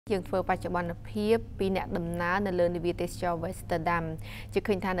យើងធ្វើបច្ចុប្បន្នភាពពីអ្នកដំណើរនៅលើនាវាទេសចរ Westerdam ជា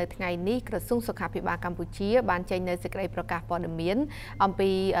ឃើញថានៅថ្ងៃនេះក្រសួងសុខាភិបាលកម្ពុជាបានចេញនៅសេចក្តីប្រកាសព័ត៌មានអំ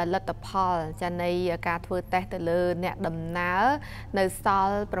ពីលទ្ធផលចានៃការធ្វើតេស្តទៅលើអ្នកដំណើរនៅស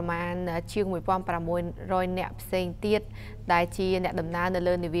ល់ប្រមាណជាង 1,600 អ្នកផ្សេងទៀតដែលជាអ្នកដំណើរនៅ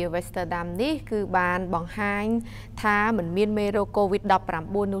លើនាវា Westerdam នេះគឺបានបង្ហាញថាមិនមានមេរោគ COVID-19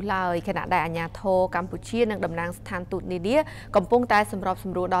 នោះឡើយខណៈដែលអាជ្ញាធរកម្ពុជានិងតំណាងស្ថានទូតនានាកំពុងតែសម្របស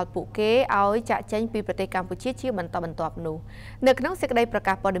ម្រួលដល់ពួកគេឲ្យចាក់ចែងពីប្រទេសកម្ពុជាជាបន្តបន្ទាប់នោះនៅក្នុងសេចក្តីប្រ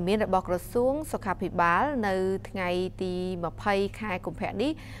កាសព័ត៌មានរបស់ក្រសួងសុខាភិបាលនៅថ្ងៃទី20ខែកុម្ភៈ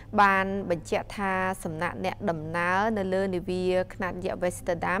នេះបានបញ្ជាក់ថាសំណាក់អ្នកដំណើរនៅលើនាវាខ្នាតយក្ស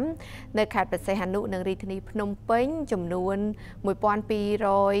Westerdam នៅខេត្តព្រះសីហនុនិងរាជធានីភ្នំពេញចំនួន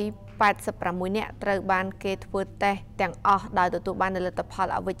 1286 នាក់ត្រូវបានគេធ្វើតេស្តទាំងអស់ដោយទទួលបានលទ្ធផល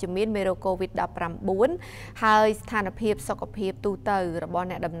អវិជ្ជមានមេរោគ COVID-19 ហើយស្ថានភាពសុខភាពទូទៅរបស់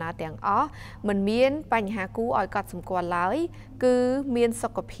អ្នកដំណើរទាំងអស់មិនមានបញ្ហាគួរឲ្យកត់សម្គាល់ឡើយគឺមានសុ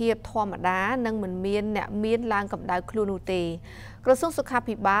ខភាពធម្មតានិងមិនមានអ្នកមានឡើងកម្ដៅខ្លួននោះទេក្រសួងសុខា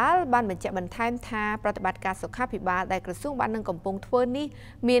ភិបាលបានបញ្ជាក់បន្ថែមថាប្រតិបត្តិការសុខាភិបាលដែលក្រសួងបាននឹងកំពុងធ្វើនេះ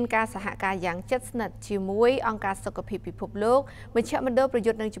មានការសហការយ៉ាងជិតស្និទ្ធជាមួយអង្គការសុខភាពពិភពលោកមជ្ឈមណ្ឌលប្រ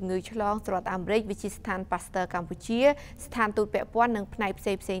យុទ្ធនឹងជំងឺឆ្លងសហរដ្ឋអាមេរិកវិទ្យាស្ថានប៉ាស្ទ័រកម្ពុជាស្ថានទូតពាក់ព័ន្ធនិងផ្នែកផ្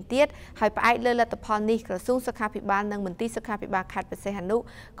សេងទៀតហើយផ្អែកលើលទ្ធផលនេះក្រសួងសុខាភិបាលនិងមន្ទីរសុខាភិបាលខេត្តព្រះសីហនុ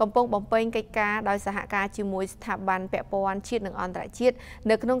កំពុងបំពេញកិច្ចការដោយសហការជាមួយស្ថាប័នពាក់ព័ន្ធជាតិនិងអន្តរជាតិ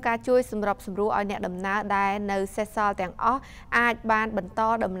នៅក្នុងការជួយសម្របសម្រួលឲ្យអ្នកដំណើរដែលនៅសេសសល់ទាំងអស់អាចបានបន្ត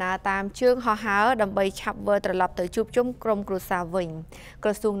ដំណើរតាមជើងហោះហើរដើម្បីឆាប់វិលត្រឡប់ទៅជួបជុំក្រុមគ្រួសារវិញក្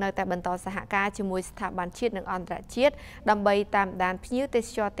រសួងនៅតែបន្តសហការជាមួយស្ថាប័នជាតិនិងអន្តរជាតិដើម្បីតាមដានភ្ញៀវទេស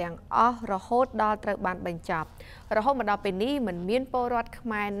ចរទាំងអស់រហូតដល់ត្រូវបានបញ្ចប់រហូតមកដល់ពេលនេះមិនមានពលរដ្ឋខ្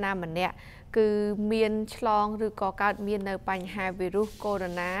មែរណាម្នាក់គឺមានឆ្លងឬក៏កើតមាននៅបញ្ហាវីរុសកូវី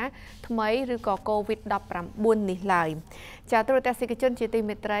ដ -19 ថ្មីឬក៏ COVID-19 នេះឡើយចាទូរទស្សនិកជនជាទី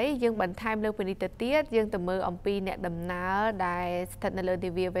មេត្រីយើងបន្ថែមលើពីនេះទៅទៀតយើងទៅមើលអំពីអ្នកដំណើរដែលស្ថិតនៅលើ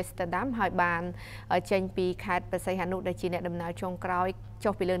នាវា Westerdam ហើយបានចេញពីខេត្តព្រះសីហនុដែលជាអ្នកដំណើរចុងក្រោយ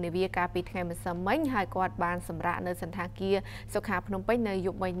ចុះពីលើនាវាកាលពីថ្ងៃម្សិលមិញហើយគាត់បានសម្រាកនៅសន្តាគារសុខាភ្នំពេញនៅយ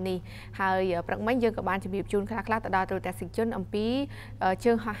ប់មិញនេះហើយព្រឹកមិញយើងក៏បានជម្រាបជូនខ្លះៗទៅដល់ទូរទស្សនិកជនអំពី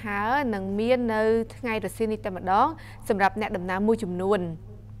ជើងហោះហើរនិងមាននៅថ្ងៃរសៀលនេះតែម្ដងសម្រាប់អ្នកដំណើរមួយចំនួន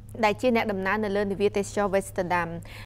ដែលជាអ្នកដំណើរនៅលើនាវាទេសចរ Westerdam